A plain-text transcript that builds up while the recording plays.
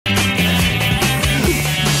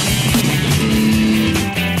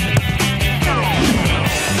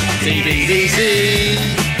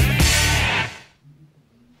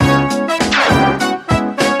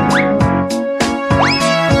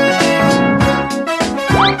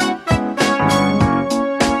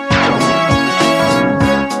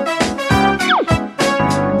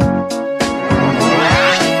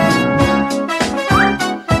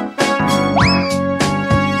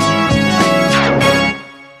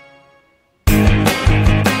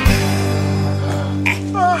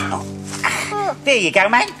There you go,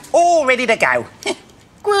 mate. All ready to go.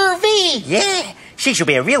 Groovy! Yeah, she shall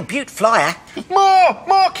be a real beaut flyer.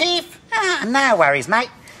 More, Keith! No worries, mate.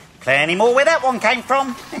 Plenty more where that one came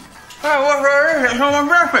from.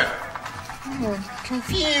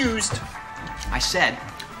 Confused. I said,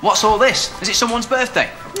 what's all this? Is it someone's birthday?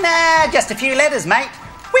 Nah, just a few letters, mate.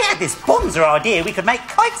 We had this bonzer idea we could make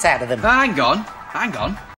kites out of them. Hang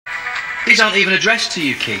on. These aren't even addressed to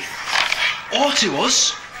you, Keith. Or to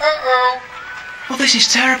us. Uh-oh. Well, this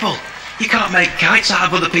is terrible. You can't make kites out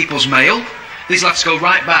of other people's mail. These will have to go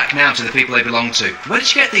right back now to the people they belong to. Where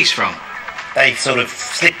did you get these from? They sort of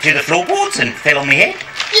slipped through the floorboards and fell on my head.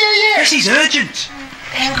 Yeah. This is urgent.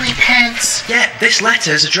 Angry Pants. Yeah, this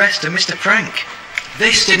letter's addressed to Mr. Prank.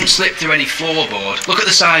 This didn't slip through any floorboard. Look at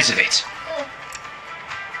the size of it.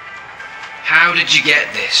 How did you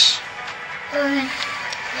get this?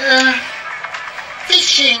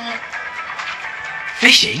 Fishing.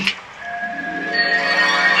 Fishing?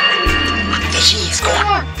 There she is. Go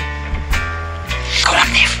on. Go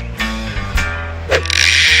on, Nev.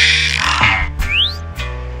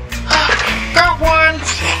 Got one.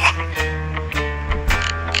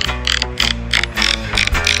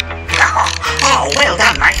 Oh, well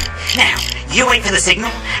done, mate. Now, you wait for the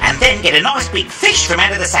signal and then get a nice big fish from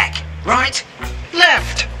out of the sack. Right?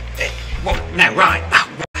 Left. No, right. Oh,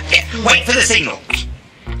 yeah, wait for the signal.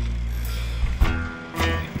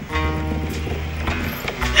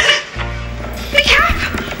 The cap!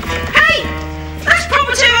 Hey! That's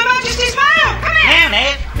property of Her Majesty's mail! Come here! Now,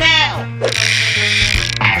 Ned, now.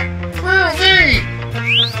 Groovy.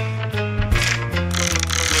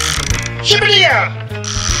 Shibbity-ya.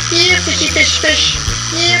 Here, fishy fish.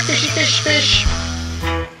 Here, fishy fish.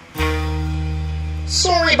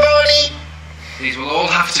 Sorry, Barney. These will all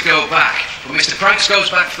have to go back. But Mr. Pranks goes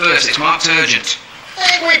back first. It's marked urgent.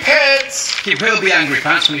 Angry Pants. He will be angry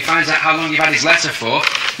pants when he finds out how long you've had his letter for.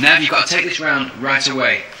 Now you've got to take this round right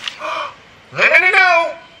away. Letting it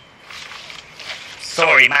go.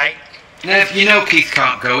 Sorry, mate. Nev, you know Keith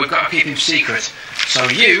can't go. We've got to keep him secret. So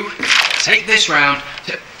you take this round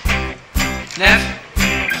to... Nev?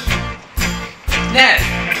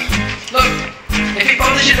 Look, if it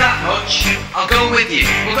bothers you that much, I'll go with you.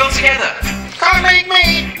 We'll go together. Can't make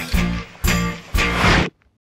me.